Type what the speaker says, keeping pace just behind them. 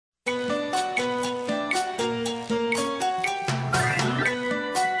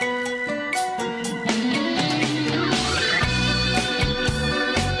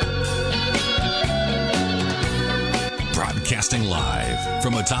live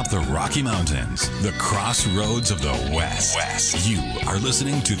from atop the Rocky Mountains, the crossroads of the West. You are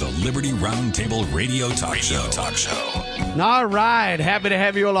listening to the Liberty Roundtable Radio Talk Show. All right. Happy to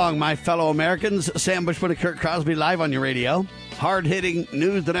have you along, my fellow Americans. Sam Bushman and Kurt Crosby live on your radio. Hard-hitting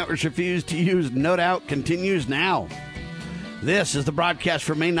news the networks refuse to use, no doubt, continues now. This is the broadcast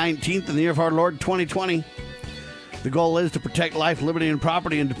for May 19th in the year of our Lord 2020. The goal is to protect life, liberty, and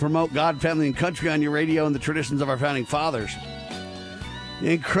property and to promote God, family, and country on your radio and the traditions of our founding fathers.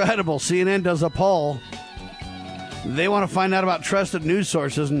 Incredible. CNN does a poll. They want to find out about trusted news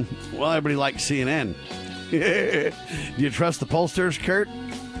sources, and, well, everybody likes CNN. Do you trust the pollsters, Kurt?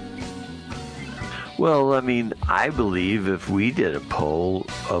 Well, I mean, I believe if we did a poll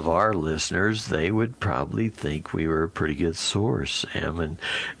of our listeners, they would probably think we were a pretty good source, Sam.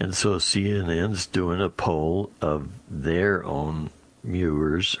 And so CNN's doing a poll of their own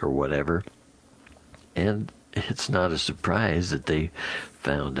viewers or whatever. And it's not a surprise that they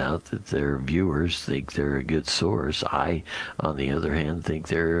found out that their viewers think they're a good source. I, on the other hand, think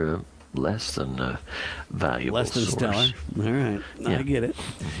they're less than a valuable Less than source. stellar. All right. Yeah. I get it.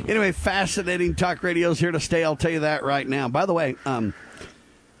 Anyway, fascinating talk radio's here to stay. I'll tell you that right now. By the way, a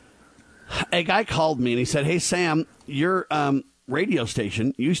guy called me and he said, "Hey, Sam, your radio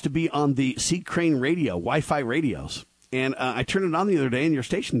station used to be on the C. Crane radio, Wi-Fi radios. And I turned it on the other day and your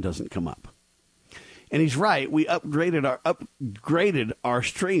station doesn't come up." And he's right. We upgraded our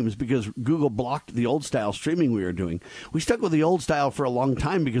streams because Google blocked the old style streaming we were doing. We stuck with the old style for a long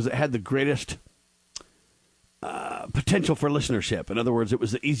time because it had the greatest potential for listenership. In other words, it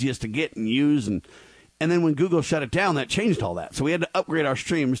was the easiest to get and use. And then when Google shut it down, that changed all that. So we had to upgrade our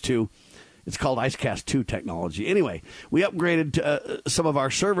streams to, it's called IceCast 2 technology. Anyway, we upgraded some of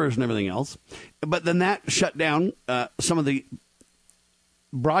our servers and everything else. But then that shut down some of the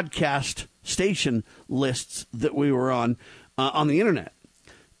broadcast station lists that we were on the internet.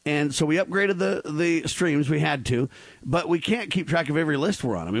 And so we upgraded the streams. We had to, but we can't keep track of every list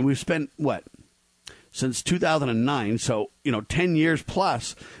we're on. I mean, we've spent since 2009, so 10 years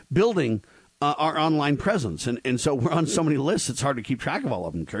plus building our online presence, and so we're on so many lists it's hard to keep track of all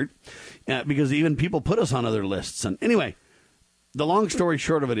of them, Kurt, because even people put us on other lists. And anyway, the long story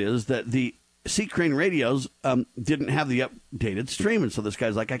short of it is that the C. Crane radios didn't have the updated stream, and so this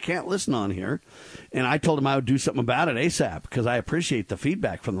guy's like, "I can't listen on here." And I told him I would do something about it ASAP because I appreciate the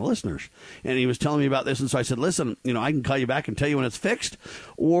feedback from the listeners. And he was telling me about this, and so I said, "Listen, I can call you back and tell you when it's fixed,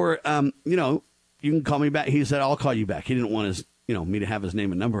 or you can call me back." He said, "I'll call you back." He didn't want his me to have his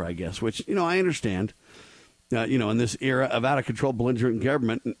name and number, I guess, which I understand. In this era of out of control, belligerent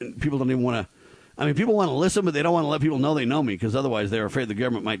government, people don't even want to. I mean, people want to listen, but they don't want to let people know they know me because otherwise they're afraid the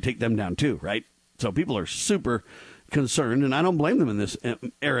government might take them down too, right? So people are super concerned, and I don't blame them in this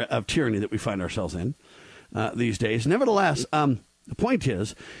era of tyranny that we find ourselves in these days. Nevertheless, the point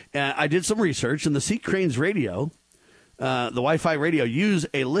is, I did some research, and the C. Crane's radio, the Wi-Fi radio, use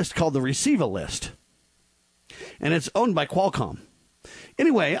a list called the Receiva list, and it's owned by Qualcomm.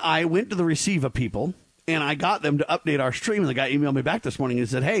 Anyway, I went to the Receiva people, and I got them to update our stream. And the guy emailed me back this morning and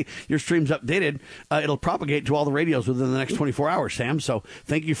said, "Hey, your stream's updated. It'll propagate to all the radios within the next 24 hours, Sam. So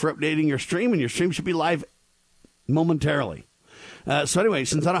thank you for updating your stream, and your stream should be live momentarily." So anyway,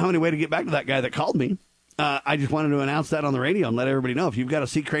 since I don't have any way to get back to that guy that called me, I just wanted to announce that on the radio and let everybody know. If you've got a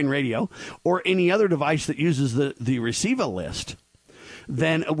C. Crane radio or any other device that uses the Receiva list,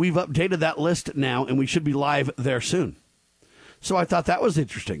 then we've updated that list now, and we should be live there soon. So I thought that was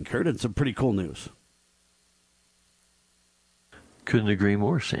interesting, Kurt, and some pretty cool news. Couldn't agree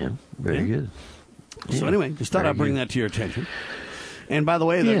more, Sam. Very good. So anyway, just thought I'd bring that to your attention. And by the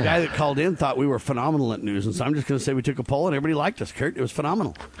way, the guy that called in thought we were phenomenal at news, and so I'm just going to say we took a poll and everybody liked us, Kurt. It was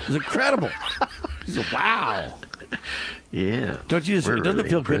phenomenal. It was incredible. He said, "Wow." Yeah. Doesn't it feel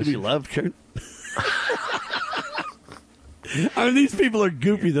impressive. good to be loved, Kurt? I mean, these people are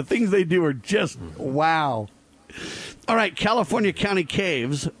goofy. The things they do are just wow. All right, California County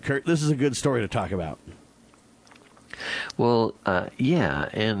caves. Kurt, this is a good story to talk about. Well, yeah,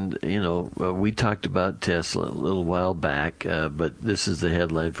 and, we talked about Tesla a little while back, but this is the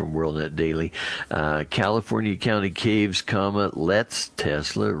headline from WorldNet Daily. California County caves, lets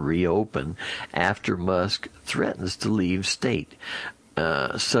Tesla reopen after Musk threatens to leave state.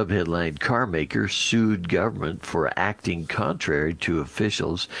 Subheadline, car maker sued government for acting contrary to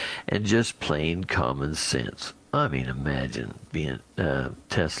officials and just plain common sense. I mean, imagine being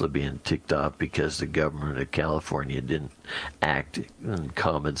Tesla being ticked off because the government of California didn't act in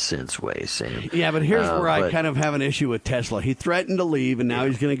common sense way, Sam. Yeah, but here's where I kind of have an issue with Tesla. He threatened to leave, and now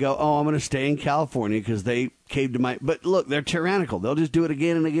he's going to go, "Oh, I'm going to stay in California because they cave to my... But look, they're tyrannical. They'll just do it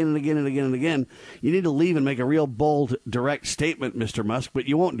again and again and again and again and again. You need to leave and make a real bold, direct statement, Mr. Musk, but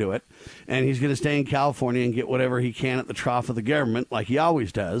you won't do it. And he's going to stay in California and get whatever he can at the trough of the government, like he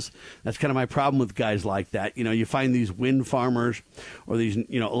always does. That's kind of my problem with guys like that. You know, you find these wind farmers or these,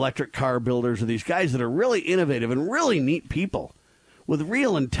 electric car builders or these guys that are really innovative and really neat people with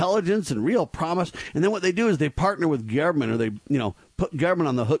real intelligence and real promise. And then what they do is they partner with government, or they, put government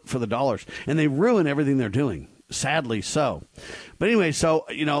on the hook for the dollars, and they ruin everything they're doing. Sadly so. But anyway, so,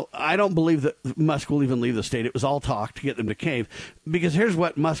 I don't believe that Musk will even leave the state. It was all talk to get them to cave. Because here's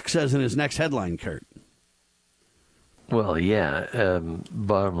what Musk says in his next headline, Kurt. Well, yeah.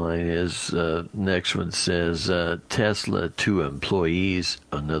 Bottom line is, next one says, Tesla to employees,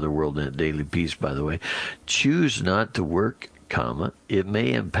 another WorldNet daily piece, by the way, choose not to work, it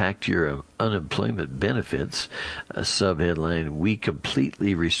may impact your unemployment benefits. A subheadline, we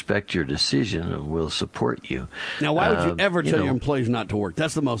completely respect your decision and will support you. Now, why would you ever tell your employees not to work?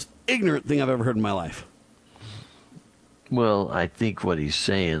 That's the most ignorant thing I've ever heard in my life. Well, I think what he's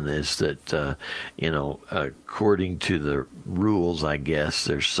saying is that, according to the rules, I guess,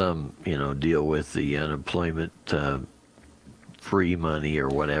 there's some, deal with the unemployment free money or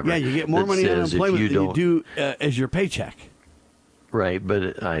whatever. Yeah, you get more money in unemployment than you do as your paycheck. Right,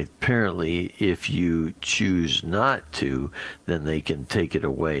 but apparently if you choose not to, then they can take it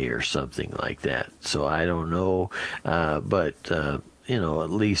away or something like that. So I don't know, but at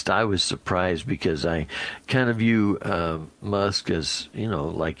least I was surprised because I kind of view Musk as,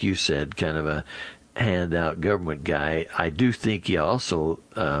 like you said, kind of a handout government guy. I do think he also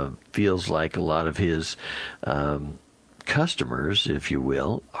feels like a lot of his customers, if you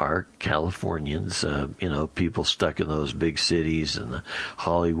will, are Californians, people stuck in those big cities and the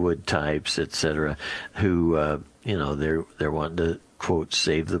Hollywood types, etc., who, they're wanting to, quote,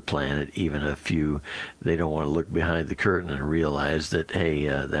 save the planet, even if they don't want to look behind the curtain and realize that, hey,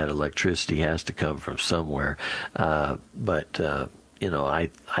 that electricity has to come from somewhere. But I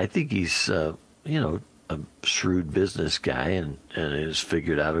think he's, a shrewd business guy and has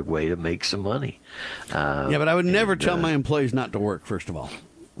figured out a way to make some money. But I would never tell my employees not to work, first of all.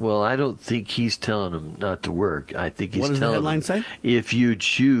 Well, I don't think he's telling them not to work. I think he's telling them... What does the headline say? If you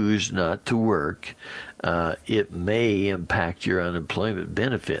choose not to work, it may impact your unemployment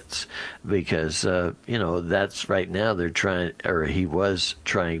benefits because, that's right now they're trying, or he was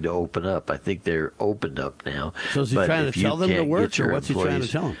trying to open up. I think they're opened up now. So is he trying to tell them to work, or what's he trying to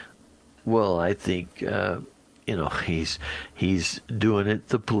tell them? Well, I think, he's doing it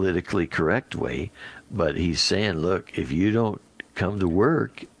the politically correct way, but he's saying, look, if you don't come to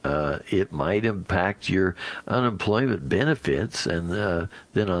work, it might impact your unemployment benefits. And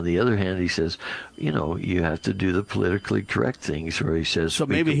then on the other hand, he says, you have to do the politically correct things, where he says, so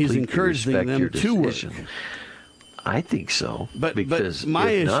maybe he's encouraging them to work. I think so. But because my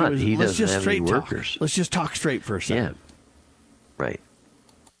if issue not, is, he let's doesn't just have any straight talk. workers. Let's just talk straight for a second. Yeah. Right.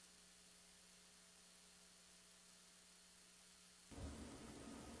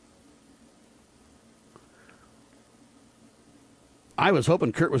 I was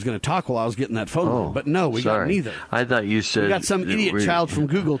hoping Kurt was going to talk while I was getting that phone line, but no, we got neither. I thought you said... We got some idiot child from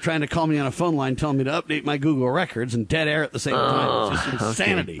Google trying to call me on a phone line telling me to update my Google records and dead air at the same time. It's just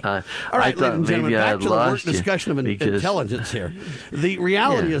insanity. Okay. All right, ladies and gentlemen, back to the work you discussion of intelligence here. The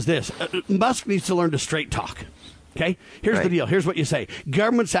reality is this. Musk needs to learn to straight talk. Okay? Here's the deal. Here's what you say.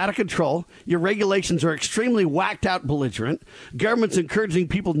 Government's out of control. Your regulations are extremely whacked out, belligerent. Government's encouraging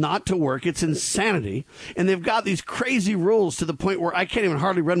people not to work. It's insanity. And they've got these crazy rules to the point where I can't even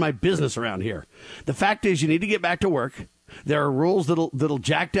hardly run my business around here. The fact is, you need to get back to work. There are rules that'll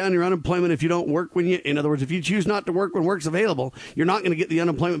jack down your unemployment if you don't work in other words, if you choose not to work when work's available, you're not going to get the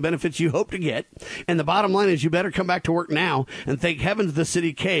unemployment benefits you hope to get. And the bottom line is you better come back to work now and thank heavens the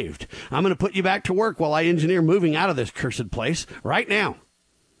city caved. I'm going to put you back to work while I engineer moving out of this cursed place right now.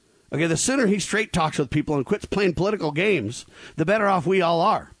 Okay, the sooner he straight talks with people and quits playing political games, the better off we all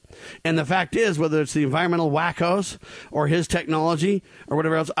are. And the fact is, whether it's the environmental wackos or his technology or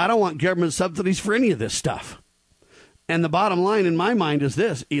whatever else, I don't want government subsidies for any of this stuff. And the bottom line in my mind is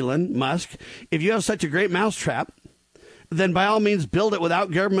this, Elon Musk, if you have such a great mousetrap, then by all means build it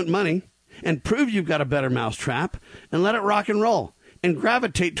without government money and prove you've got a better mousetrap and let it rock and roll and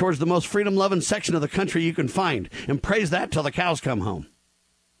gravitate towards the most freedom-loving section of the country you can find and praise that till the cows come home.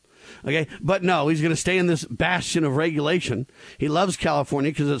 Okay, but no, he's going to stay in this bastion of regulation. He loves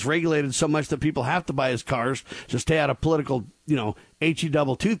California because it's regulated so much that people have to buy his cars to stay out of political, HE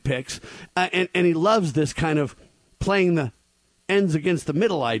double toothpicks. And he loves this kind of playing the ends against the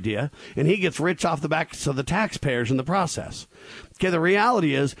middle idea, and he gets rich off the backs of the taxpayers in the process. Okay, the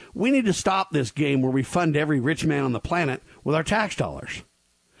reality is we need to stop this game where we fund every rich man on the planet with our tax dollars,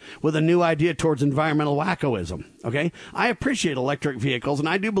 with a new idea towards environmental wackoism. Okay, I appreciate electric vehicles, and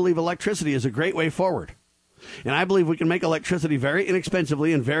I do believe electricity is a great way forward. And I believe we can make electricity very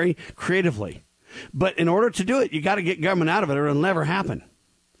inexpensively and very creatively. But in order to do it, you got to get government out of it, or it'll never happen.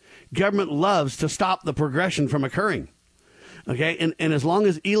 Government loves to stop the progression from occurring. Okay, and as long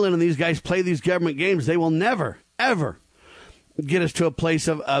as Elon and these guys play these government games, they will never, ever get us to a place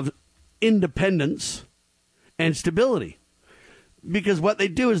of independence and stability. Because what they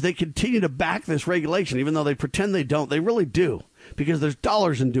do is they continue to back this regulation, even though they pretend they don't. They really do, because there's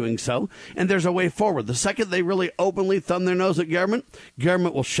dollars in doing so, and there's a way forward. The second they really openly thumb their nose at government,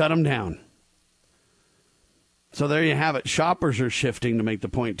 government will shut them down. So there you have it. Shoppers are shifting, to make the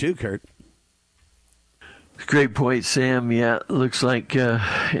point too, Kurt. Great point, Sam. Yeah, looks like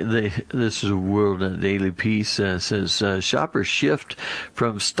this is a World on Daily piece says shoppers shift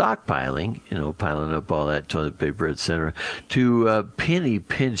from stockpiling, piling up all that toilet paper, etc., to penny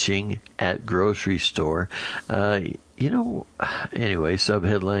pinching at grocery store. Anyway,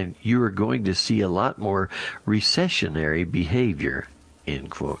 subheadline: you are going to see a lot more recessionary behavior. End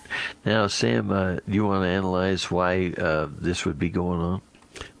quote. Now, Sam, do you want to analyze why this would be going on?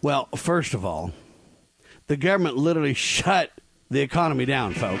 Well, first of all, the government literally shut the economy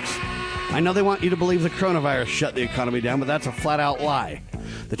down, folks. I know they want you to believe the coronavirus shut the economy down, but that's a flat-out lie.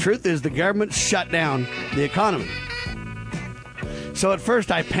 The truth is the government shut down the economy. So at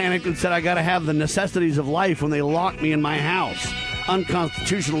first I panicked and said I got to have the necessities of life when they locked me in my house.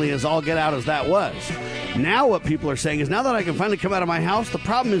 Unconstitutionally as all get out as that was. Now what people are saying is, now that I can finally come out of my house, the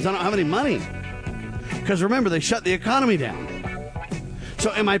problem is I don't have any money. Because remember, they shut the economy down.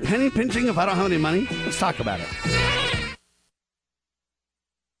 So am I penny pinching if I don't have any money? Let's talk about it.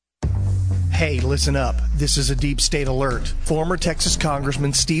 Hey, listen up. This is a deep state alert. Former Texas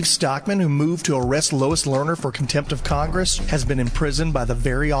Congressman Steve Stockman, who moved to arrest Lois Lerner for contempt of Congress, has been imprisoned by the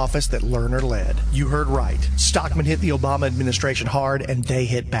very office that Lerner led. You heard right. Stockman hit the Obama administration hard, and they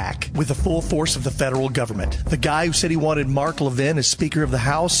hit back with the full force of the federal government. The guy who said he wanted Mark Levin as Speaker of the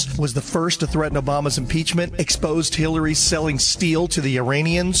House was the first to threaten Obama's impeachment, exposed Hillary selling steel to the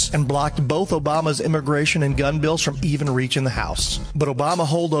Iranians, and blocked both Obama's immigration and gun bills from even reaching the House. But Obama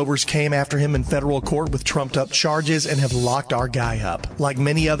holdovers came after him in federal court with trumped-up charges and have locked our guy up. Like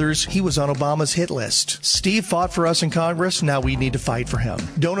many others, he was on Obama's hit list. Steve fought for us in Congress. Now we need to fight for him.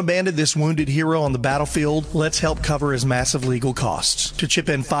 Don't abandon this wounded hero on the battlefield. Let's help cover his massive legal costs. To chip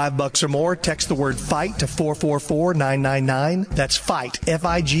in $5 or more, text the word FIGHT to 444-999. That's FIGHT,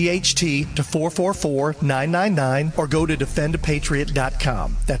 F-I-G-H-T, to 444-999, or go to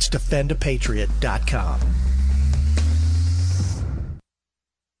defendapatriot.com. That's defendapatriot.com.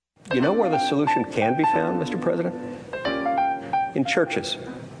 You know where the solution can be found, Mr. President? In churches,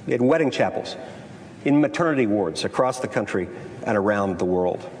 in wedding chapels, in maternity wards across the country and around the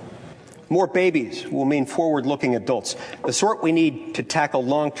world. More babies will mean forward-looking adults, the sort we need to tackle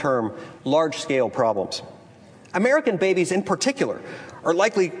long-term, large-scale problems. American babies in particular are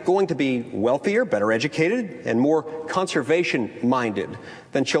likely going to be wealthier, better educated, and more conservation-minded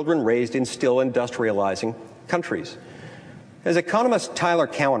than children raised in still industrializing countries. As economist Tyler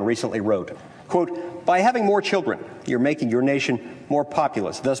Cowen recently wrote, quote, by having more children, you're making your nation more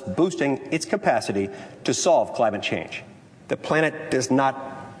populous, thus boosting its capacity to solve climate change. The planet does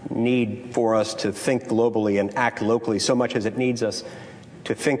not need for us to think globally and act locally so much as it needs us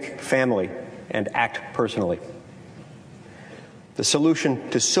to think family and act personally. The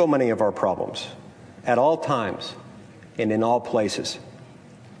solution to so many of our problems, at all times and in all places,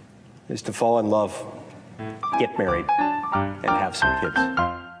 is to fall in love, get married, and have some kids.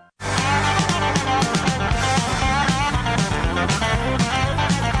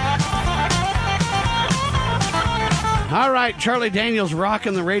 All right, Charlie Daniels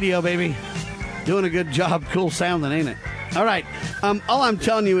rocking the radio, baby. Doing a good job. Cool sounding, ain't it? All right. All I'm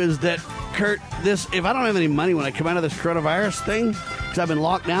telling you is that, Kurt, if I don't have any money when I come out of this coronavirus thing, because I've been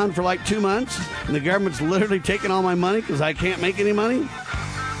locked down for like 2 months, and the government's literally taking all my money because I can't make any money,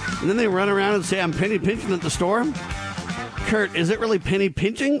 and then they run around and say I'm penny pinching at the store. Kurt, is it really penny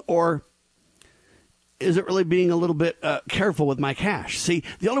pinching, or is it really being a little bit careful with my cash? See,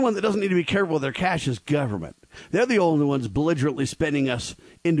 the only one that doesn't need to be careful with their cash is government. They're the only ones belligerently spending us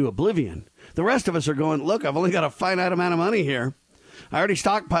into oblivion. The rest of us are going, look, I've only got a finite amount of money here. I already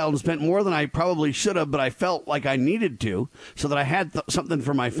stockpiled and spent more than I probably should have, but I felt like I needed to so that I had something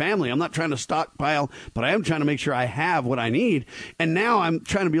for my family. I'm not trying to stockpile, but I am trying to make sure I have what I need. And now I'm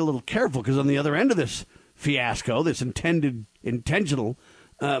trying to be a little careful because on the other end of this fiasco, this intended intentional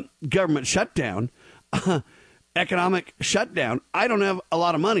government shutdown, economic shutdown, I don't have a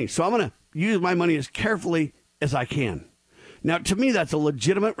lot of money. So I'm going to use my money as carefully as I can. Now, to me, that's a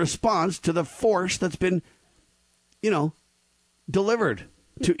legitimate response to the force that's been, delivered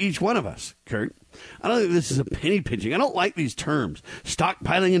to each one of us, Kurt. I don't think this is a penny pinching. I don't like these terms,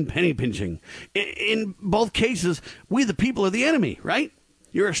 stockpiling and penny pinching. In both cases, we the people are the enemy, right?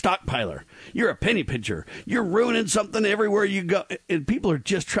 You're a stockpiler. You're a penny pincher. You're ruining something everywhere you go. And people are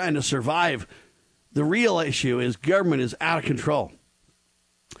just trying to survive. The real issue is government is out of control.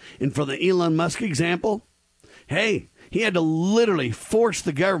 And for the Elon Musk example, hey, he had to literally force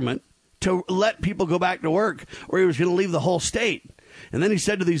the government to let people go back to work or he was going to leave the whole state. And then he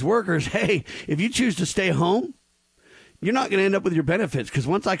said to these workers, hey, if you choose to stay home, you're not going to end up with your benefits because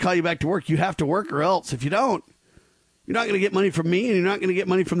once I call you back to work, you have to work or else. If you don't, you're not going to get money from me and you're not going to get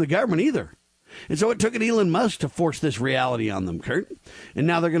money from the government either. And so it took an Elon Musk to force this reality on them, Kurt. And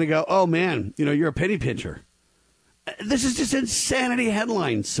now they're going to go, oh, man, you're a penny pincher. This is just insanity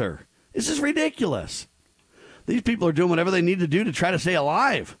headlines, sir. This is ridiculous. These people are doing whatever they need to do to try to stay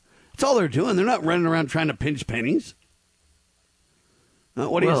alive. That's all they're doing. They're not running around trying to pinch pennies.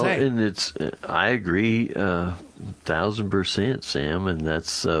 What do you say? And I agree 1,000%, Sam, and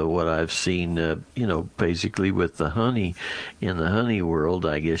that's what I've seen, basically with the honey, in the honey world,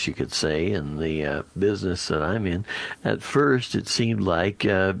 I guess you could say, in the business that I'm in. At first, it seemed like,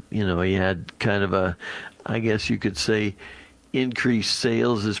 you had kind of a, I guess you could say, increased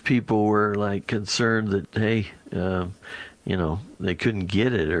sales as people were, like, concerned that, hey, they couldn't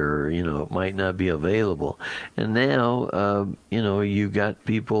get it or, it might not be available. And now, you got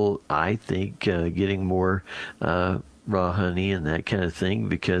people, I think, getting more raw honey and that kind of thing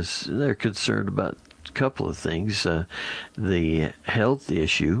because they're concerned about a couple of things. The health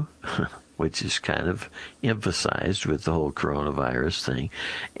issue, which is kind of emphasized with the whole coronavirus thing.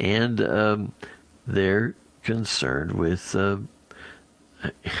 And they're concerned with the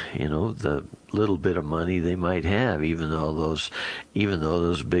little bit of money they might have, even though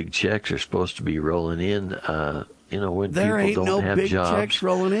those big checks are supposed to be rolling in. When there people don't have big checks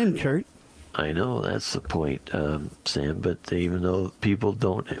rolling in, Kurt. I know that's the point, Sam. But even though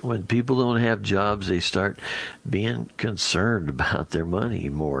when people don't have jobs, they start being concerned about their money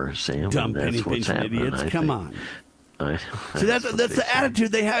more, Sam. Dumb and that's penny what's pinching happening. idiots. Come on. See, that's the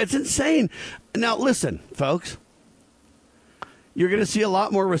attitude they have. It's insane. Now, listen, folks. You're going to see a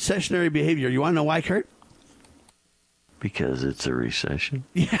lot more recessionary behavior. You want to know why, Kurt? Because it's a recession.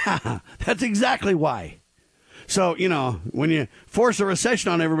 Yeah, that's exactly why. So, when you force a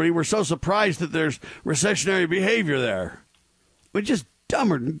recession on everybody, we're so surprised that there's recessionary behavior there. We just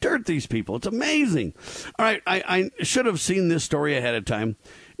dumber and dirt these people. It's amazing. All right, I should have seen this story ahead of time.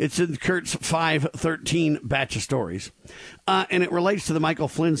 It's in Kurt's 513 batch of stories. And it relates to the Michael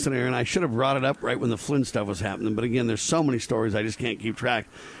Flynn scenario, and I should have brought it up right when the Flynn stuff was happening. But again, there's so many stories, I just can't keep track.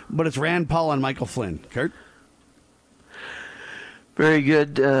 But it's Rand Paul and Michael Flynn. Kurt? Very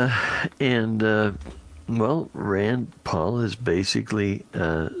good. Rand Paul is basically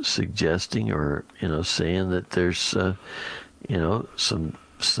suggesting or, saying that there's,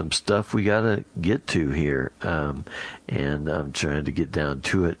 some stuff we got to get to here. And I'm trying to get down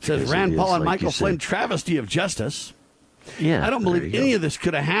to it. It says Rand Paul and Michael Flynn, travesty of justice. Yeah. I don't believe any of this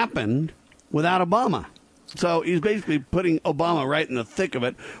could have happened without Obama. So he's basically putting Obama right in the thick of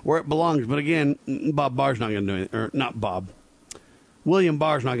it where it belongs. But again, Bob Barr's not going to do anything. Or not Bob. William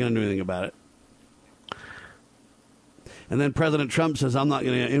Barr's not going to do anything about it. And then President Trump says, I'm not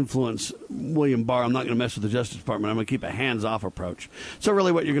going to influence William Barr. I'm not going to mess with the Justice Department. I'm going to keep a hands-off approach. So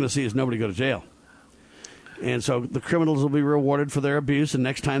really what you're going to see is nobody go to jail. And so the criminals will be rewarded for their abuse, and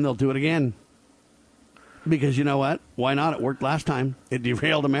next time they'll do it again. Because you know what? Why not? It worked last time. It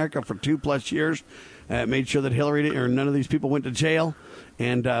derailed America for 2+ years. It made sure that none of these people went to jail.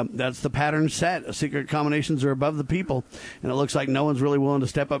 And that's the pattern set. Secret combinations are above the people. And it looks like no one's really willing to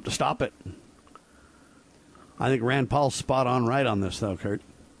step up to stop it. I think Rand Paul's spot on right on this, though, Kurt.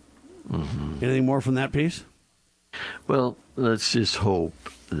 Mm-hmm. Anything more from that piece? Well, let's just hope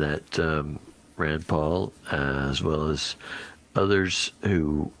that Rand Paul, as well as others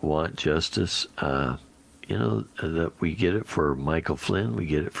who want justice, that we get it for Michael Flynn, we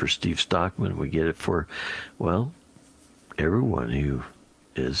get it for Steve Stockman, we get it for, everyone who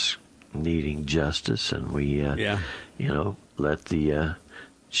is needing justice, and we, let the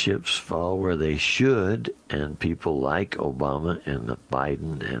chips fall where they should, and people like Obama and the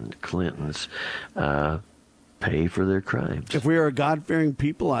Biden and Clintons pay for their crimes. If we are a God-fearing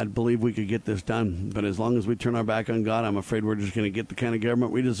people, I'd believe we could get this done. But as long as we turn our back on God, I'm afraid we're just going to get the kind of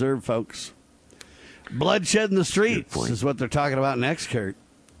government we deserve, folks. Bloodshed in the streets is what they're talking about next, Kurt.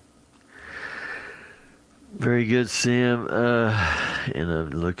 Very good, Sam. And I'm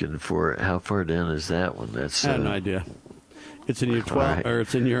looking for how far down is that one? That's I have no idea. It's in your 12, right. or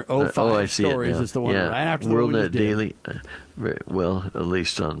it's in your 05 I see stories. It it's the one right after the one we WorldNet just did. Daily. Well, at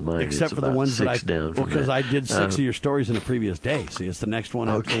least on mine, Except it's for the about ones that I down. well, because I did 6 of your stories in a previous day. See, it's the next one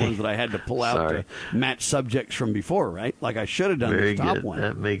after the ones that I had to pull out to match subjects from before, right? Like I should have done Very this top good. one.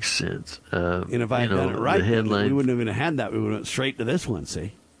 That makes sense. And if I had done it right, the headline, we wouldn't have even had that. We would have went straight to this one.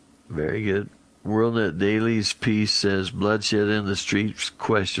 See. Very good. WorldNet Daily's piece says bloodshed in the streets ?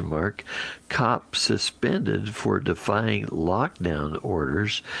 Cop suspended for defying lockdown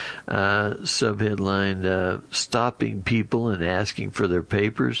orders. Subheadline: stopping people and asking for their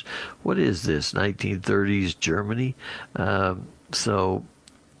papers. What is this? 1930s Germany? So,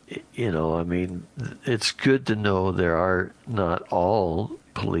 I mean, it's good to know there are not all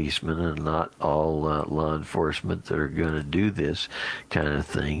policemen and not all law enforcement that are going to do this kind of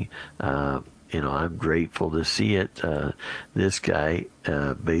thing. I'm grateful to see it. This guy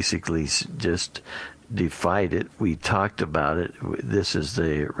basically just defied it. We talked about it. This is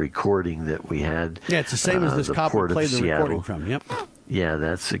the recording that we had. Yeah, it's the same as this cop who played the recording from. Yep. Yeah,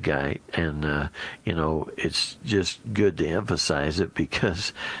 that's the guy. And, it's just good to emphasize it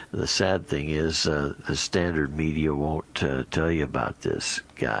because the sad thing is the standard media won't tell you about this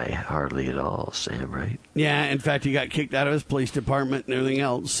guy hardly at all, Sam, right? Yeah, in fact, he got kicked out of his police department and everything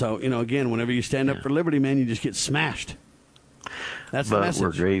else. So, again, whenever you stand up for liberty, man, you just get smashed. That's the message. But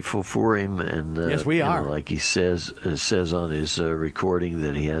we're grateful for him, and yes, we are. Like he says on his recording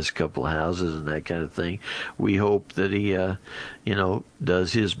that he has a couple of houses and that kind of thing. We hope that he,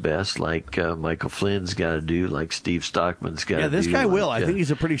 does his best, like Michael Flynn's got to do, like Steve Stockman's got to do. Yeah, this guy will. I think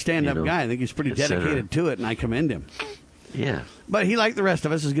he's a pretty stand-up guy. I think he's pretty dedicated to it, and I commend him. Yeah. But he, like the rest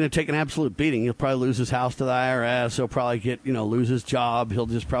of us, is going to take an absolute beating. He'll probably lose his house to the IRS. He'll probably lose his job. He'll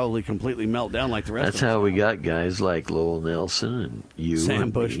just probably completely melt down like the rest of us. That's how we got guys like Lowell Nelson and you.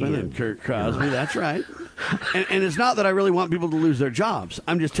 Sam Bushman and Kurt Crosby. That's right. And it's not that I really want people to lose their jobs.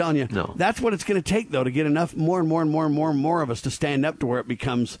 I'm just telling you, that's what it's going to take, though, to get enough more of us to stand up to where it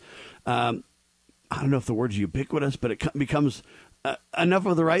becomes, I don't know if the word's ubiquitous, but it becomes enough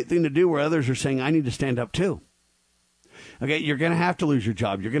of the right thing to do where others are saying, I need to stand up, too. Okay, you're going to have to lose your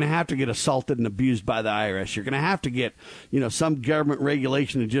job. You're going to have to get assaulted and abused by the IRS. You're going to have to get, some government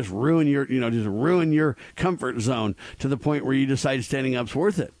regulation to just ruin your comfort zone to the point where you decide standing up's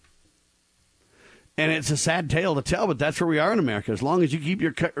worth it. And it's a sad tale to tell, but that's where we are in America. As long as you keep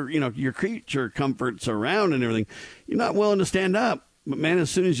your creature comforts around and everything, you're not willing to stand up. But man, as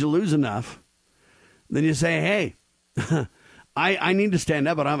soon as you lose enough, then you say, hey, I need to stand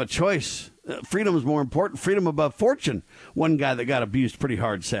up, but I have a choice. Freedom is more important. Freedom above fortune. One guy that got abused pretty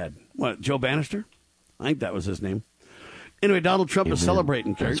hard said. What, Joe Bannister? I think that was his name. Anyway, Donald Trump is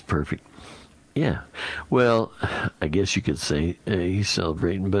celebrating, Kurt. That's perfect. Yeah. Well, I guess you could say he's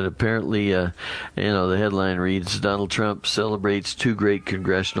celebrating, but apparently, the headline reads, Donald Trump celebrates 2 great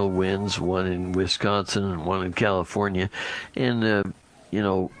congressional wins, one in Wisconsin and one in California. And,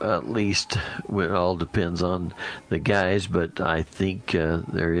 at least it all depends on the guys, but I think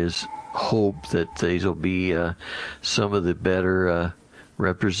there is hope that these will be some of the better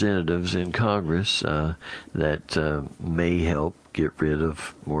representatives in Congress that may help get rid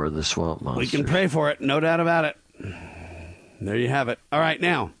of more of the swamp monsters. We can pray for it, no doubt about it. There you have it. All right,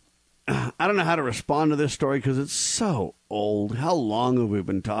 now, I don't know how to respond to this story because it's so old. How long have we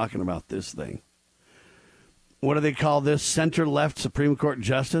been talking about this thing? What do they call this? Center-left Supreme Court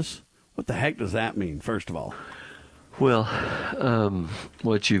justice? What the heck does that mean, first of all? Well,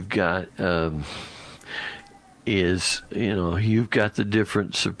 what you've got is, you've got the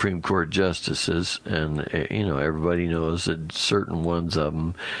different Supreme Court justices, and, everybody knows that certain ones of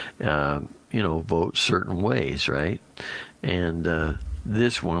them, vote certain ways, right? And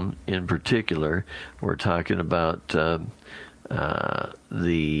this one in particular, we're talking about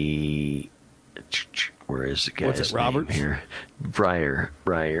where is the guy's name here? Breyer.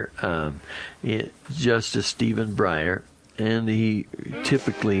 Justice Stephen Breyer, and he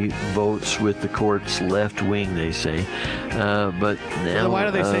typically votes with the court's left wing, they say. But now, why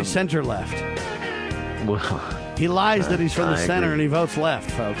do they say center left? Well, he lies that he's from the center and he votes left,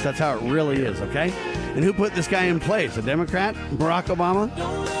 folks. That's how it really is, okay? And who put this guy in place? A Democrat? Barack Obama?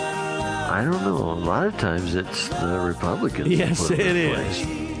 I don't know. A lot of times it's the Republicans. Yes, it is.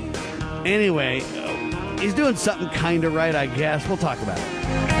 Anyway, he's doing something kind of right, I guess. We'll talk about it.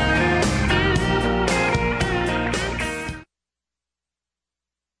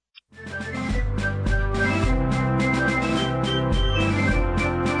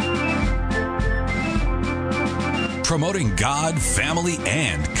 promoting God, family,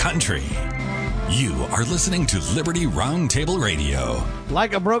 and country. You are listening to Liberty Roundtable Radio.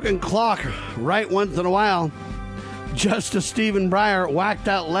 Like a broken clock, right once in a while. Justice Stephen Breyer whacked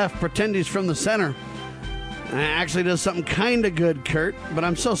out left, pretend he's from the center. Actually does something kind of good, Kurt, but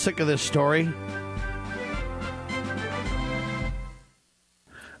I'm so sick of this story.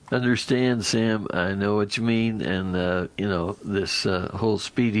 Understand, Sam, I know what you mean, and this whole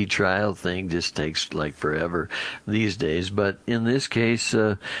speedy trial thing just takes like forever these days. But in this case,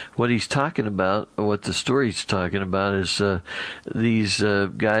 what he's talking about, what the story's talking about, is these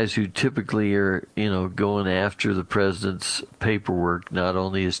guys who typically are going after the president's paperwork, not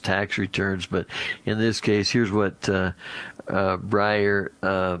only his tax returns, but in this case, here's what Breyer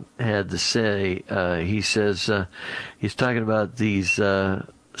had to say. He says he's talking about these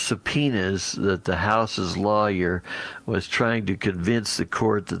subpoenas that the House's lawyer was trying to convince the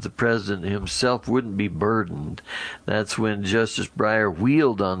court that the president himself wouldn't be burdened. That's when Justice Breyer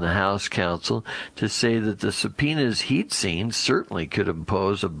wheeled on the House counsel to say that the subpoenas he'd seen certainly could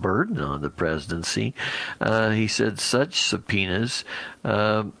impose a burden on the presidency. He said such subpoenas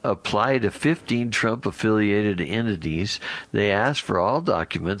apply to 15 Trump-affiliated entities. They ask for all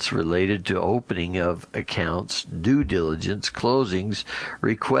documents related to opening of accounts, due diligence, closings,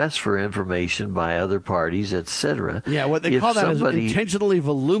 requests for information by other parties, etc. Yeah, what they call that is intentionally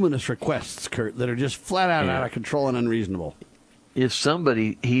voluminous requests, Kurt, that are just flat out of control and unreasonable. He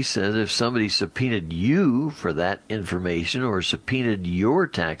says, if somebody subpoenaed you for that information, or subpoenaed your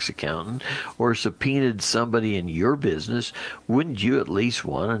tax accountant, or subpoenaed somebody in your business, wouldn't you at least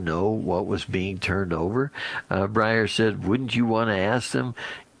want to know what was being turned over? Breyer said, wouldn't you want to ask them?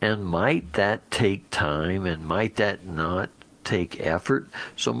 And might that take time, and might that not take effort?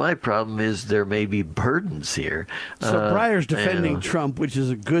 So my problem is there may be burdens here. So Breyer's defending Trump, which is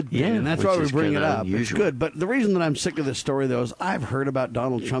a good thing, and that's why we bring it up. Unusual. It's good. But the reason that I'm sick of this story, though, is I've heard about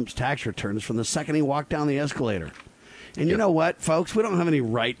Donald Trump's tax returns from the second he walked down the escalator. And you know what, folks? We don't have any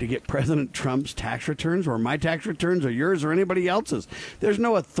right to get President Trump's tax returns, or my tax returns, or yours, or anybody else's. There's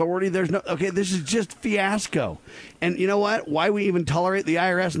no authority. This is just fiasco. And you know what? Why we even tolerate the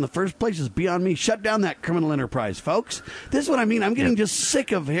IRS in the first place is beyond me. Shut down that criminal enterprise, folks. This is what I mean. I'm getting just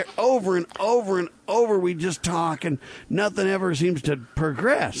sick of here over and over and over. We just talk, and nothing ever seems to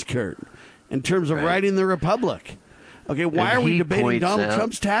progress, Kurt, in terms of righting the republic. Okay, why are we debating Donald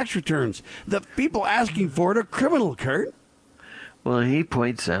Trump's tax returns? The people asking for it are criminal, Kurt. Well, he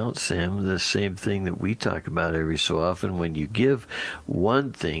points out, Sam, the same thing that we talk about every so often. When you give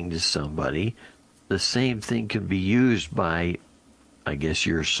one thing to somebody, the same thing can be used by, I guess,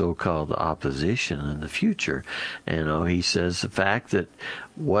 your so-called opposition in the future. And he says the fact that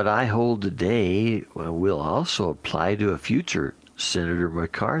what I hold today will also apply to a future Senator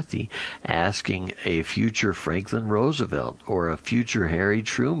McCarthy asking a future Franklin Roosevelt or a future Harry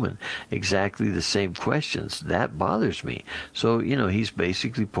Truman exactly the same questions. That bothers me. So, he's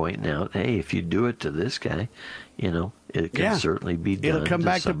basically pointing out, hey, if you do it to this guy, it can certainly be done. It'll come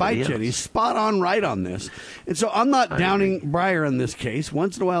back to bite you. And he's spot on right on this. And so I'm not downing Breyer in this case.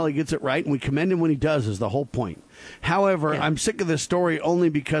 Once in a while he gets it right, and we commend him when he does, is the whole point. However, I'm sick of this story only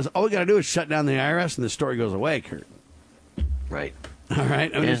because all we got to do is shut down the IRS and the story goes away, Kurt. Right. All right.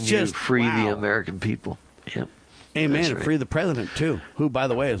 I mean, and it's just free the American people. Yep. Amen. And free the president, too, who, by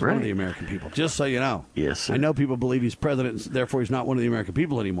the way, is one of the American people, just so you know. Yes, sir. I know people believe he's president, and therefore he's not one of the American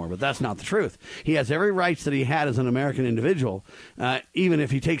people anymore, but that's not the truth. He has every rights that he had as an American individual. Even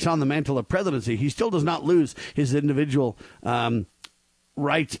if he takes on the mantle of presidency, he still does not lose his individual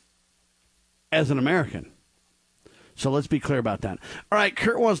rights as an American. So let's be clear about that. All right,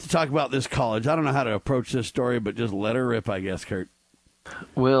 Kurt wants to talk about this college. I don't know how to approach this story, but just let her rip, I guess, Kurt.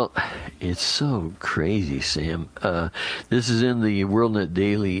 Well, it's so crazy, Sam. This is in the WorldNet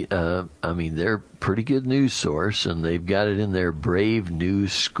Daily. They're a pretty good news source, and they've got it in their Brave New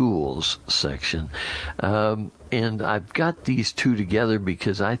Schools section. And I've got these two together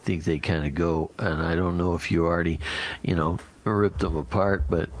because I think they kind of go, and I don't know if you already, ripped them apart,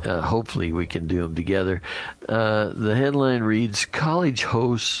 but hopefully we can do them together. The headline reads, College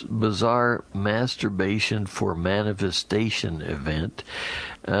Hosts Bizarre Masturbation for Manifestation Event.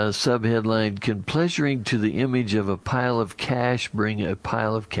 Subheadline, Can pleasuring to the image of a pile of cash bring a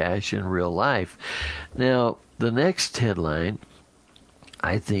pile of cash in real life? Now, the next headline,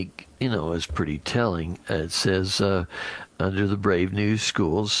 I think, is pretty telling. It says, under the Brave New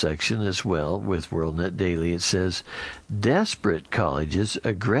Schools section as well, with WorldNet Daily, it says, desperate colleges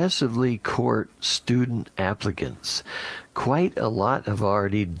aggressively court student applicants. Quite a lot have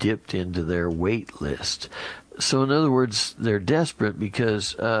already dipped into their wait list. So in other words, they're desperate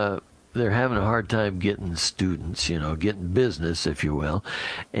because they're having a hard time getting students, getting business, if you will,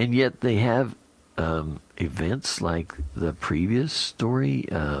 and yet they have events like the previous story,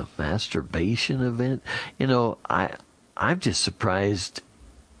 masturbation event. I'm just surprised,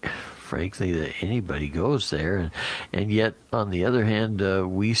 frankly, that anybody goes there, and yet on the other hand,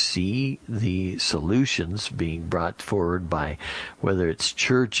 we see the solutions being brought forward by whether it's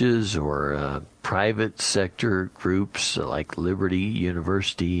churches or private sector groups like Liberty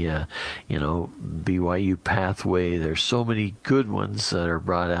University, BYU Pathway. There's so many good ones that are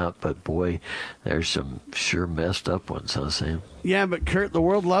brought out, but boy, there's some sure messed up ones, huh, Sam? Yeah, but Kurt, the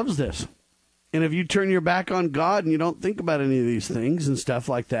world loves this. And if you turn your back on God and you don't think about any of these things and stuff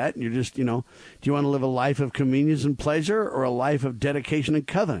like that, and you're just, do you want to live a life of convenience and pleasure or a life of dedication and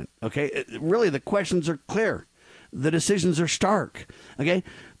covenant? Okay, really, the questions are clear. The decisions are stark. Okay,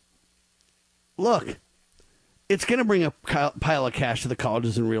 look, it's going to bring a pile of cash to the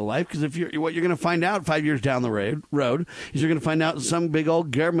colleges in real life, because what you're going to find out 5 years down the road is you're going to find out some big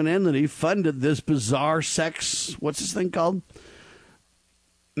old government entity funded this bizarre sex, what's this thing called?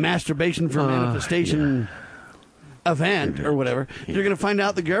 Masturbation for manifestation event or whatever. Yeah. You're going to find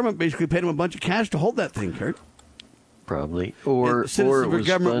out the government basically paid him a bunch of cash to hold that thing, Kurt. Probably, or it was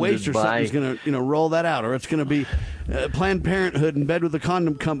government waste or by... something's going to roll that out, or it's going to be Planned Parenthood in bed with the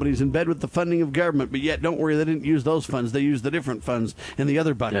condom companies, in bed with the funding of government. But yet, don't worry, they didn't use those funds; they used the different funds in the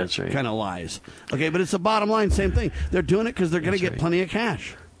other bucket. That's right. Kind of lies. Okay, but it's the bottom line, same thing. They're doing it because they're going to get plenty of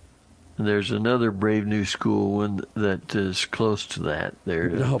cash. There's another Brave New School one that is close to that. There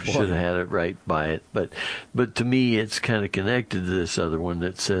should have had it right by it, but to me, it's kind of connected to this other one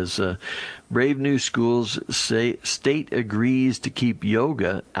that says, Brave New Schools state agrees to keep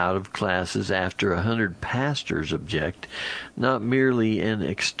yoga out of classes after 100 pastors object, not merely an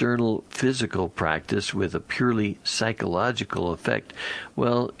external physical practice with a purely psychological effect.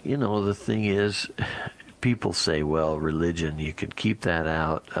 Well, the thing is, people say, well, religion, you could keep that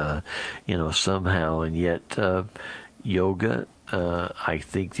out, somehow, and yet yoga, I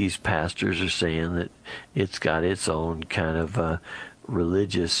think these pastors are saying that it's got its own kind of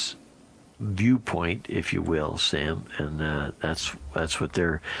religious viewpoint, if you will, Sam, and that's what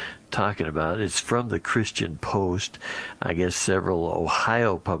they're talking about. It's from the Christian Post. I guess several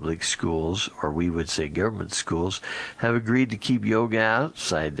Ohio public schools, or we would say government schools, have agreed to keep yoga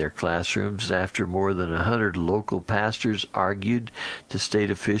outside their classrooms after more than 100 local pastors argued to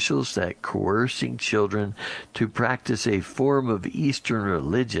state officials that coercing children to practice a form of Eastern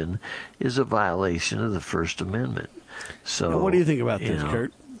religion is a violation of the First Amendment. So, now, what do you think about this,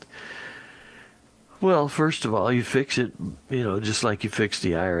 Kurt? Well, first of all, you fix it, just like you fix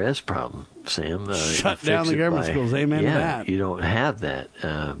the IRS problem, Sam. Shut down the government schools. Amen to that. You don't have that.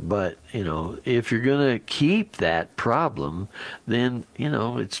 But, if you're going to keep that problem, then,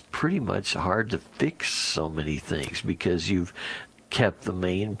 it's pretty much hard to fix so many things because you've kept the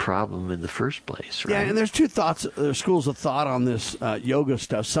main problem in the first place, right? Yeah, and there's two schools of thought on this yoga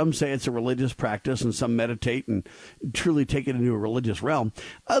stuff. Some say it's a religious practice, and some meditate and truly take it into a religious realm.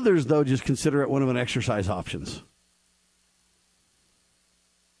 Others, though, just consider it one of an exercise options,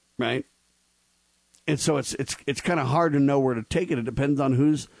 right? And so it's kind of hard to know where to take it. It depends on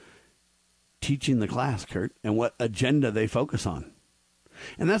who's teaching the class, Kurt, and what agenda they focus on.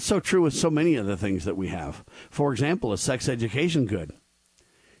 And that's so true with so many of the things that we have. For example, is sex education good?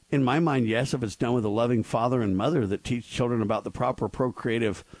 In my mind, yes, if it's done with a loving father and mother that teach children about the proper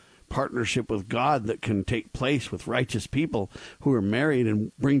procreative partnership with God that can take place with righteous people who are married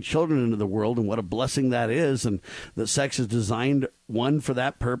and bring children into the world, and what a blessing that is, and that sex is designed, one, for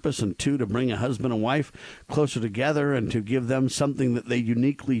that purpose, and two, to bring a husband and wife closer together and to give them something that they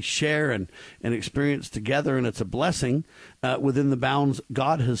uniquely share and experience together, and it's a blessing within the bounds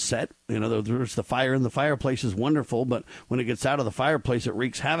God has set. There's the fire in the fireplace is wonderful, but when it gets out of the fireplace, it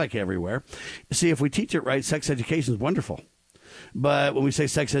wreaks havoc everywhere. See, if we teach it right, sex education is wonderful. But when we say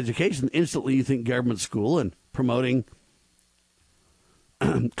sex education, instantly you think government school and promoting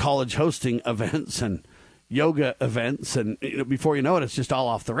college hosting events and yoga events, and before you know it, it's just all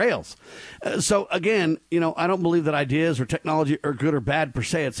off the rails. So again, I don't believe that ideas or technology are good or bad per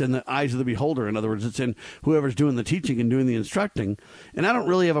se. It's in the eyes of the beholder. In other words, it's in whoever's doing the teaching and doing the instructing. And I don't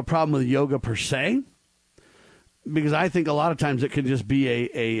really have a problem with yoga per se, because I think a lot of times it can just be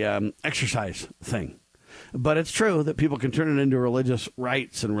a exercise thing. But it's true that people can turn it into religious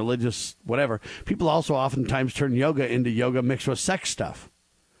rites and religious whatever. People also oftentimes turn yoga into yoga mixed with sex stuff.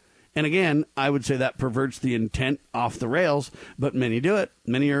 And again, I would say that perverts the intent off the rails, but many do it.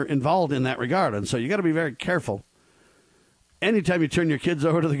 Many are involved in that regard. And so you got to be very careful. Anytime you turn your kids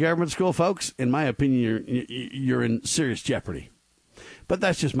over to the government school, folks, in my opinion, you're in serious jeopardy. But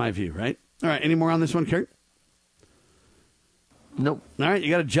that's just my view, right? All right, any more on this one, Kurt? Nope. All right, you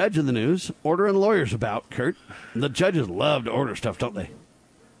got a judge in the news ordering lawyers about, Kurt. The judges love to order stuff, don't they?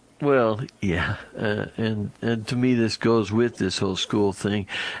 Well, yeah, and to me this goes with this whole school thing.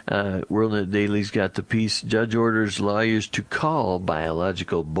 WorldNet Daily's got the piece, Judge orders lawyers to call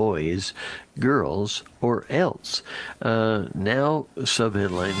biological boys girls or else. Now,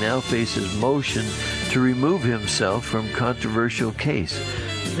 subheadline, now faces motion to remove himself from controversial case.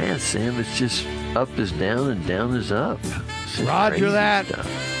 Man, Sam, it's just up is down and down is up. Roger that.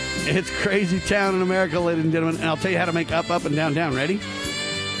 Stuff. It's crazy town in America, ladies and gentlemen. And I'll tell you how to make up, and down, down. Ready?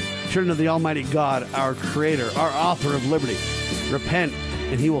 Turn to the Almighty God, our Creator, our author of liberty. Repent,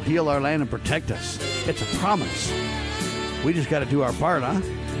 and He will heal our land and protect us. It's a promise. We just got to do our part, huh?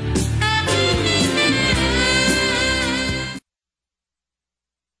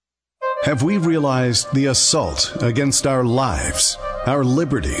 Have we realized the assault against our lives, our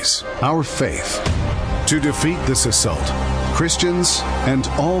liberties, our faith? To defeat this assault, Christians and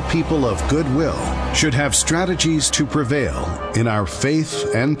all people of goodwill should have strategies to prevail in our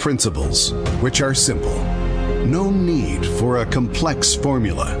faith and principles, which are simple. No need for a complex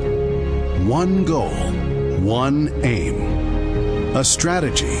formula. One goal, one aim. A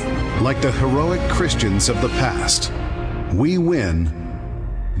strategy like the heroic Christians of the past. We win,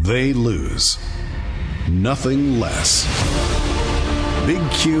 they lose. Nothing less. Big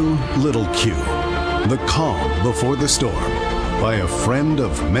Q, Little Q. The Calm Before the Storm by a friend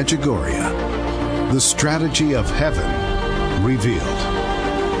of Medjugorje. The strategy of heaven revealed.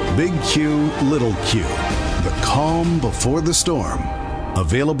 Big Q, Little Q. The Calm Before the Storm.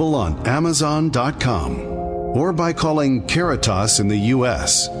 Available on Amazon.com or by calling Caritas in the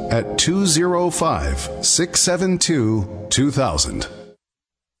U.S. at 205-672-2000.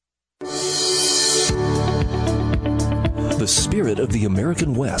 The spirit of the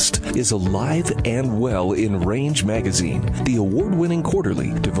American West is alive and well in Range Magazine, the award-winning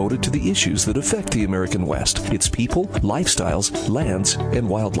quarterly devoted to the issues that affect the American West, its people, lifestyles, lands, and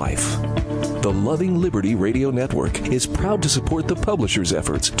wildlife. The Loving Liberty Radio Network is proud to support the publisher's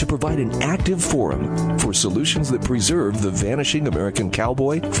efforts to provide an active forum for solutions that preserve the vanishing American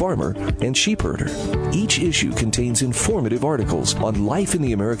cowboy, farmer, and sheepherder. Each issue contains informative articles on life in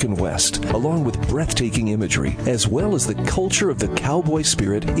the American West, along with breathtaking imagery, as well as the culture of the cowboy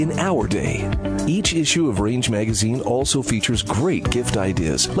spirit in our day. Each issue of Range Magazine also features great gift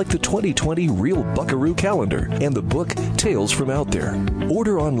ideas, like the 2020 Real Buckaroo Calendar and the book Tales from Out There.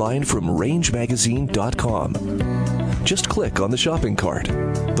 Order online from rangemagazine.com. Just click on the shopping cart.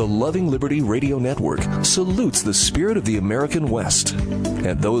 The Loving Liberty Radio Network salutes the spirit of the American West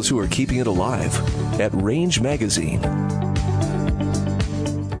and those who are keeping it alive at Range Magazine.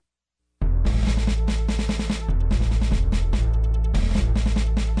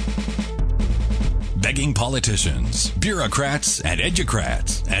 Begging politicians, bureaucrats, and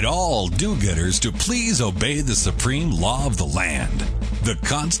educrats, and all do-gooders to please obey the supreme law of the land, the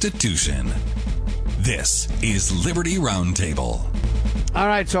Constitution. This is Liberty Roundtable. All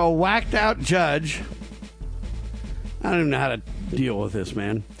right, so a whacked-out judge. I don't even know how to deal with this,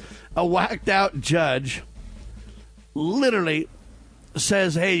 man. A whacked-out judge literally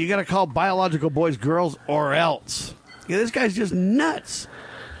says, hey, you got to call biological boys girls or else. Yeah, this guy's just nuts.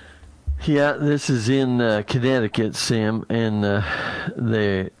 Yeah, this is in Connecticut, Sam, and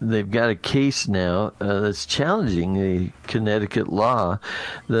they've got a case now that's challenging the Connecticut law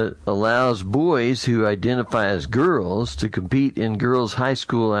that allows boys who identify as girls to compete in girls' high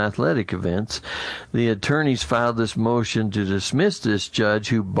school athletic events. The attorneys filed this motion to dismiss this judge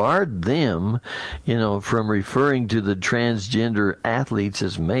who barred them, from referring to the transgender athletes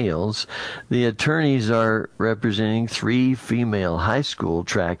as males. The attorneys are representing 3 female high school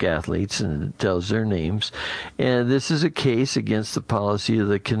track athletes, and it tells their names. And this is a case against the policy of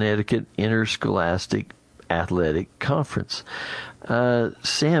the Connecticut Interscholastic Athletic Conference.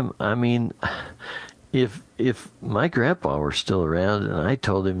 Sam, I mean, if my grandpa were still around and I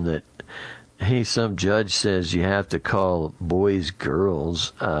told him that, hey, some judge says you have to call boys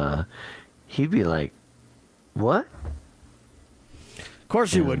girls, he'd be like, what? Of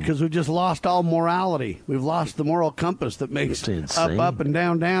course he would, because we've just lost all morality. We've lost the moral compass that makes up, and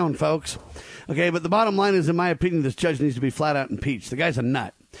down, down, folks. Okay, but the bottom line is, in my opinion, this judge needs to be flat out impeached. The guy's a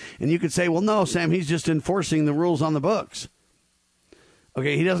nut. And you could say, well, no, Sam, he's just enforcing the rules on the books.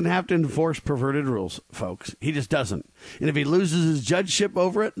 Okay, he doesn't have to enforce perverted rules, folks. He just doesn't. And if he loses his judgeship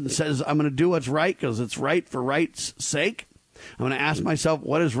over it and says, I'm going to do what's right because it's right for right's sake, I'm going to ask myself,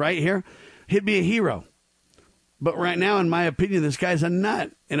 what is right here? He'd be a hero. But right now, in my opinion, this guy's a nut.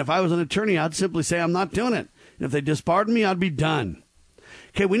 And if I was an attorney, I'd simply say I'm not doing it. And if they disbarred me, I'd be done.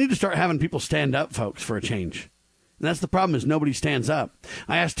 Okay, we need to start having people stand up, folks, for a change. And that's the problem, is nobody stands up.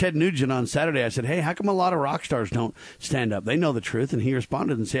 I asked Ted Nugent on Saturday, I said, hey, how come a lot of rock stars don't stand up? They know the truth. And he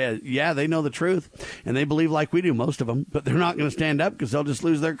responded and said, yeah, they know the truth. And they believe like we do, most of them. But they're not going to stand up because they'll just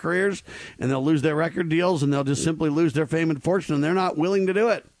lose their careers and they'll lose their record deals and they'll just simply lose their fame and fortune. And they're not willing to do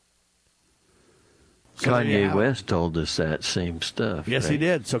it. So Kanye West told us that same stuff. Yes, right? he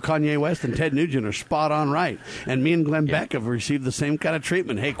did. So Kanye West and Ted Nugent are spot on right. And me and Glenn Beck have received the same kind of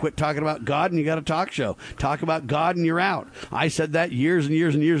treatment. Hey, quit talking about God and you got a talk show. Talk about God and you're out. I said that years and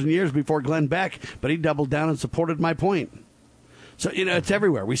years and years and years before Glenn Beck, but he doubled down and supported my point. So, it's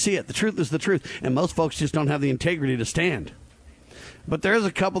everywhere. We see it. The truth is the truth. And most folks just don't have the integrity to stand. But there's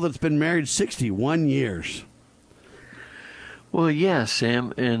a couple that's been married 61 years. Well, yeah,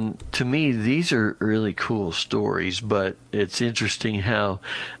 Sam, and to me, these are really cool stories, but it's interesting how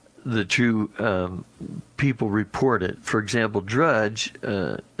the two people report it. For example, Drudge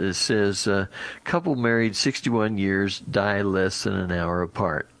says, couple married 61 years, die less than an hour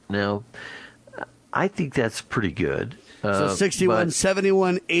apart. Now, I think that's pretty good. So 61,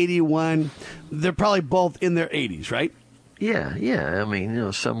 71, 81, they're probably both in their 80s, right? Yeah. I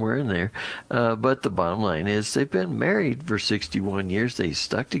mean, somewhere in there. But the bottom line is they've been married for 61 years. They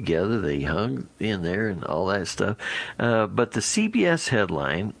stuck together. They hung in there and all that stuff. But the CBS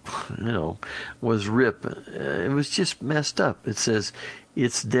headline, was rip. It was just messed up. It says,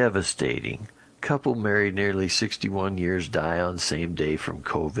 it's devastating. Couple married nearly 61 years die on same day from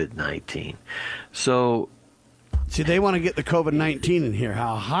COVID-19. So... See, they want to get the COVID-19 in here,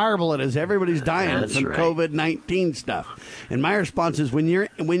 how horrible it is. Everybody's dying from COVID-19 stuff. And my response is, when you're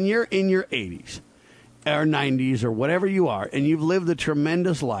in your 80s or 90s or whatever you are, and you've lived a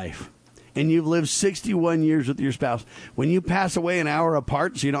tremendous life, and you've lived 61 years with your spouse, when you pass away an hour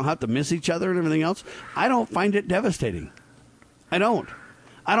apart so you don't have to miss each other and everything else, I don't find it devastating. I don't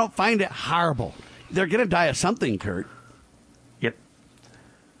find it horrible. They're going to die of something, Kurt.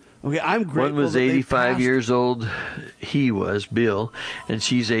 Okay, I'm grateful. One was 85 years old. He was, Bill, and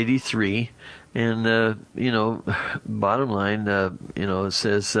she's 83. And, bottom line, it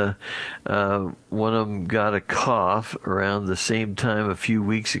says one of them got a cough around the same time a few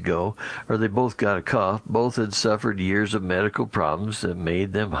weeks ago, or they both got a cough. Both had suffered years of medical problems that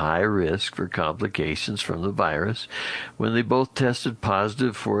made them high risk for complications from the virus. When they both tested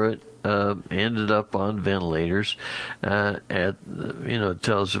positive for it, ended up on ventilators. Tells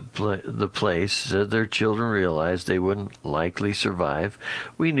the place, said their children realized they wouldn't likely survive.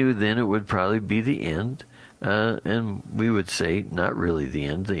 We knew then it would probably be the end. And we would say not really the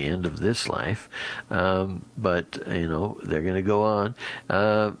end of this life. But, they're going to go on.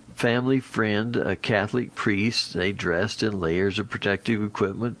 Family friend, a Catholic priest, they dressed in layers of protective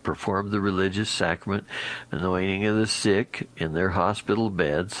equipment, performed the religious sacrament, anointing of the sick in their hospital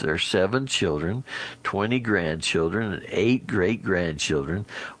beds. Their 7 children, 20 grandchildren, and 8 great-grandchildren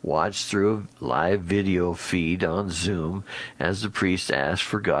watched through a live video feed on Zoom as the priest asked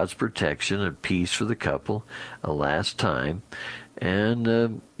for God's protection and peace for the couple a last time.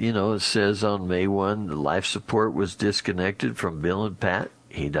 And, it says on May 1, the life support was disconnected from Bill and Pat.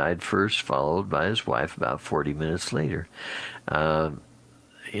 He died first, followed by his wife about 40 minutes later. Okay,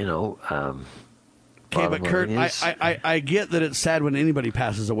 but Kurt, I get that it's sad when anybody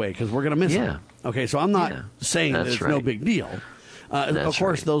passes away because we're going to miss him. Okay, so I'm not saying that it's no big deal. Of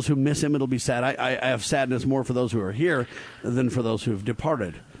course, those who miss him, it'll be sad. I have sadness more for those who are here than for those who have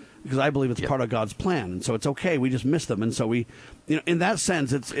departed, because I believe it's part of God's plan. And so it's okay. We just miss them. And so we, in that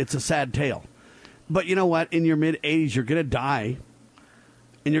sense, it's a sad tale. But you know what? In your mid-80s, you're going to die.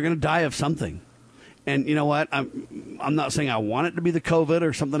 And you're going to die of something. And you know what? I'm not saying I want it to be the COVID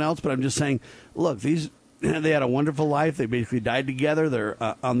or something else, but I'm just saying, look, they had a wonderful life. They basically died together. They're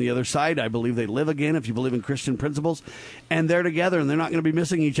on the other side. I believe they live again, if you believe in Christian principles. And they're together, and they're not going to be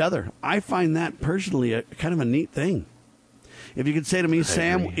missing each other. I find that personally kind of a neat thing. If you could say to me,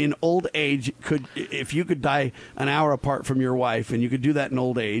 Sam, in old age, if you could die an hour apart from your wife, and you could do that in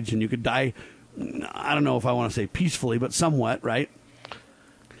old age, and you could die, I don't know if I want to say peacefully, but somewhat, right?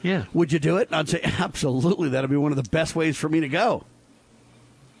 Yeah. Would you do it? I'd say absolutely. That'd be one of the best ways for me to go.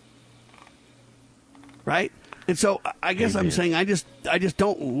 Right? And so I guess I'm saying I just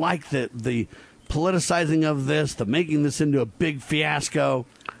don't like the politicizing of this, the making this into a big fiasco,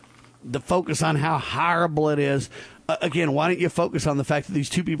 the focus on how horrible it is. Again, why don't you focus on the fact that these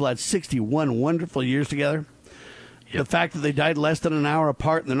two people had 61 wonderful years together? Yep. The fact that they died less than an hour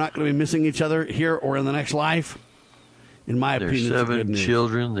apart and they're not going to be missing each other here or in the next life. In my opinion, their 7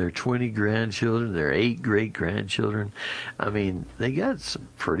 children, their 20 grandchildren, their 8 great-grandchildren. I mean, they got some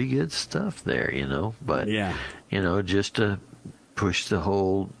pretty good stuff there, But, just to push the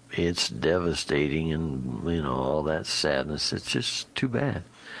whole, it's devastating and, all that sadness. It's just too bad,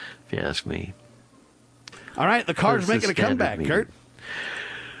 if you ask me. All right, the car's making a comeback, meeting. Kurt.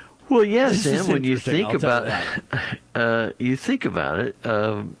 Well, yes, This is Sam, when you interesting, think I'll tell about it,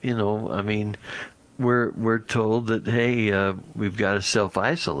 I mean, we're told that, hey, we've got to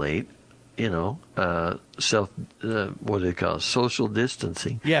self-isolate, what do they call it? Social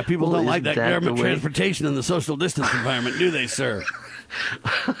distancing. Yeah, people don't like that government the way? transportation in the social distance environment, do they, sir?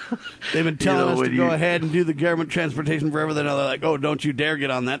 They've been telling us to go ahead and do the government transportation forever. Then they're like, oh, don't you dare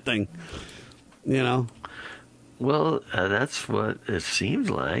get on that thing. Well, that's what it seems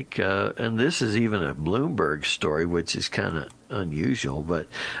like. And this is even a Bloomberg story, which is kind of unusual. But,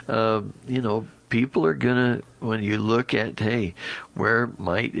 people are going to, when you look at, hey, where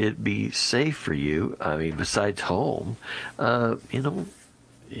might it be safe for you? I mean, besides home,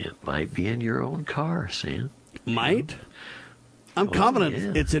 it might be in your own car, Sam. Might? I'm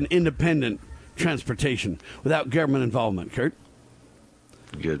confident it's an independent transportation without government involvement, Kurt.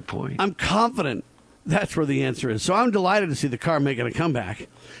 Good point. I'm confident that's where the answer is. So I'm delighted to see the car making a comeback.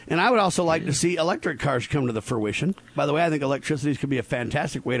 And I would also like to see electric cars come to the fruition. By the way, I think electricity could be a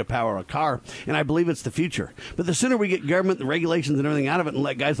fantastic way to power a car, and I believe it's the future. But the sooner we get government and regulations and everything out of it and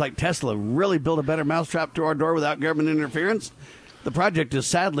let guys like Tesla really build a better mousetrap to our door without government interference, the project is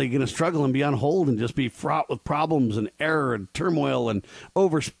sadly going to struggle and be on hold and just be fraught with problems and error and turmoil and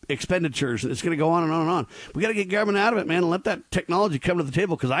over expenditures. And it's going to go on and on and on. We got to get government out of it, man, and let that technology come to the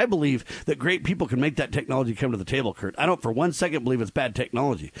table, because I believe that great people can make that technology come to the table, Kurt. I don't for one second believe it's bad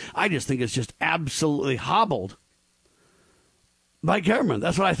technology. I just think it's just absolutely hobbled by government.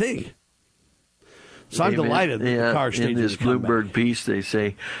 That's what I think. So I'm delighted that the car staging in this Bloomberg piece, they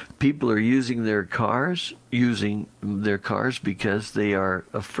say people are using their cars because they are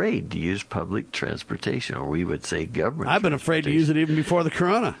afraid to use public transportation, or we would say government. I've been afraid to use it even before the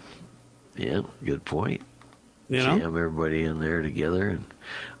corona. Yeah, good point. Jam everybody in there together and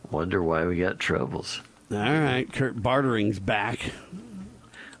wonder why we got troubles. All right, Kurt, bartering's back.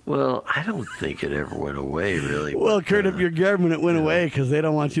 Well, I don't think it ever went away, really. Well, Kurt, if your government, it went away because they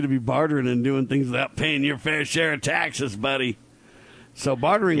don't want you to be bartering and doing things without paying your fair share of taxes, buddy. So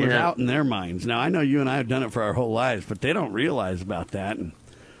bartering was out in their minds. Now, I know you and I have done it for our whole lives, but they don't realize about that. And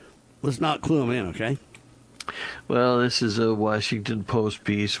let's not clue them in, okay? Well, this is a Washington Post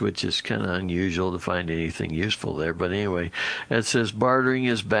piece, which is kind of unusual to find anything useful there. But anyway, it says, bartering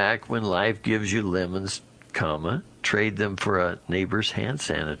is back when life gives you lemons, trade them for a neighbor's hand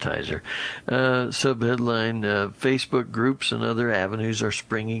sanitizer. Subheadline, Facebook groups and other avenues are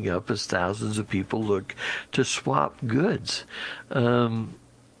springing up as thousands of people look to swap goods.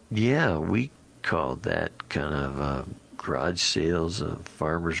 We called that kind of garage sales,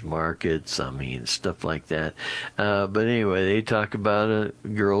 farmers markets, stuff like that. But anyway, they talk about a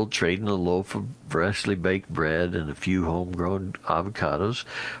girl trading a loaf of freshly baked bread and a few homegrown avocados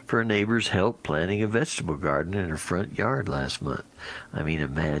for a neighbor's help planting a vegetable garden in her front yard last month.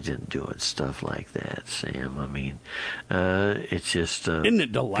 Imagine doing stuff like that, Sam. It's just... Isn't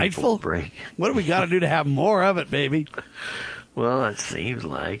it delightful? What do we got to do to have more of it, baby? Well, it seems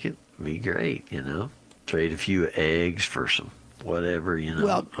like it'd be great, Trade a few eggs for some whatever,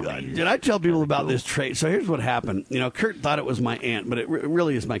 Well, did I tell people about this trade? So here's what happened. Kurt thought it was my aunt, but it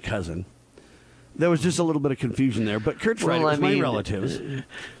really is my cousin. There was just a little bit of confusion there, but Kurt's right. It was my relatives.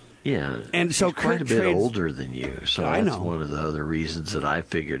 And so she's Kurt quite a bit older than you, so I that's know. one of the other reasons that I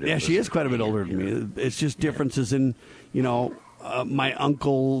figured it was. Yeah, she is quite a bit older than me. It's just differences in, my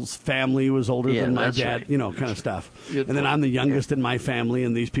uncle's family was older than my dad, right. Kind of stuff. Good and then point. I'm the youngest in my family,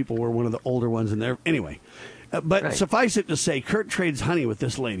 and these people were one of the older ones in there. Anyway, but Right. suffice it to say, Kurt trades honey with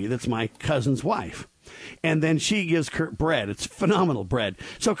this lady that's my cousin's wife. And then she gives Kurt bread. It's phenomenal bread.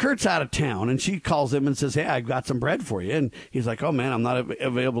 So Kurt's out of town, and she calls him and says, hey, I've got some bread for you. And he's like, oh, man, I'm not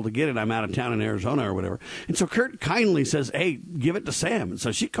available to get it. I'm out of town in Arizona or whatever. And so Kurt kindly says, hey, give it to Sam. And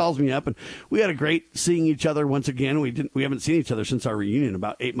so she calls me up, and we had a great seeing each other once again. We haven't seen each other since our reunion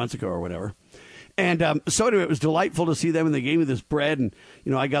about 8 months ago or whatever. And so anyway, it was delightful to see them, and they gave me this bread, and,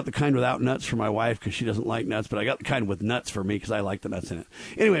 I got the kind without nuts for my wife because she doesn't like nuts, but I got the kind with nuts for me because I like the nuts in it.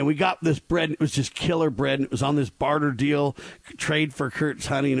 Anyway, we got this bread, and it was just killer bread, and it was on this barter deal, trade for Kurt's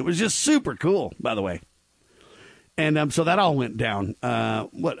honey, and it was just super cool, by the way. And so that all went down,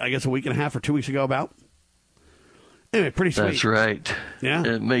 I guess a week and a half or 2 weeks ago about. Anyway, pretty sweet. That's right. Yeah.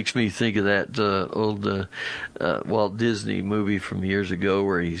 It makes me think of that old Walt Disney movie from years ago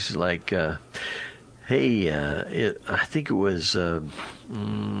where he's like, hey, I think it was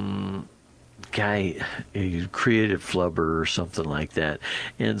guy, he created Flubber or something like that.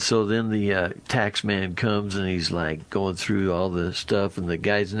 And so then the tax man comes and he's like going through all the stuff, and the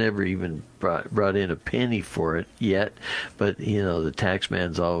guy's never even brought in a penny for it yet. But, the tax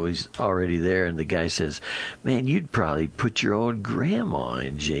man's always already there, and the guy says, man, you'd probably put your own grandma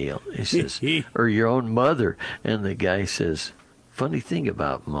in jail. He says, or your own mother. And the guy says, funny thing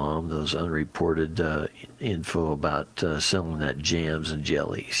about Mom, those unreported info about selling that jams and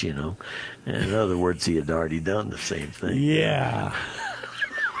jellies, And in other words, he had already done the same thing. Yeah.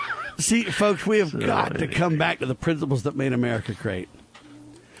 See, folks, we have got to come back to the principles that made America great.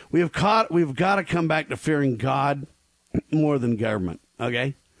 We've got to come back to fearing God more than government,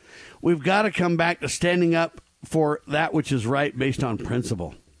 okay? We've got to come back to standing up for that which is right based on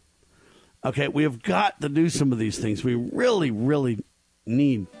principle. Okay, we have got to do some of these things. We really, really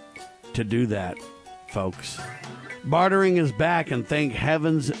need to do that, folks. Bartering is back, and thank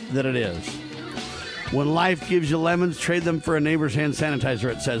heavens that it is. When life gives you lemons, trade them for a neighbor's hand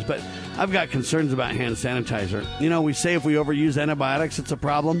sanitizer, it says. But I've got concerns about hand sanitizer. We say if we overuse antibiotics, it's a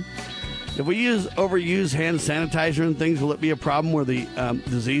problem. If we overuse hand sanitizer and things, will it be a problem where the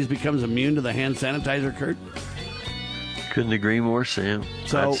disease becomes immune to the hand sanitizer, Kurt? Couldn't agree more, Sam.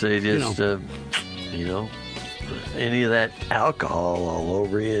 So, I'd say just, any of that alcohol all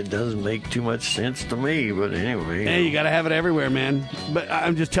over you, it doesn't make too much sense to me. But anyway. Hey, you got to have it everywhere, man. But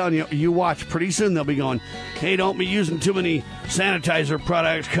I'm just telling you, you watch. Pretty soon they'll be going, hey, don't be using too many sanitizer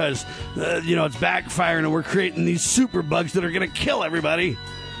products because, it's backfiring and we're creating these super bugs that are going to kill everybody.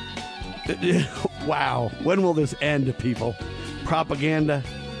 Wow. When will this end, people? Propaganda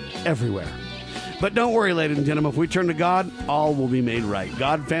everywhere. But don't worry, ladies and gentlemen. If we turn to God, all will be made right.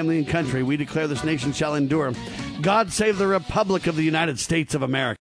 God, family, and country, we declare this nation shall endure. God save the Republic of the United States of America.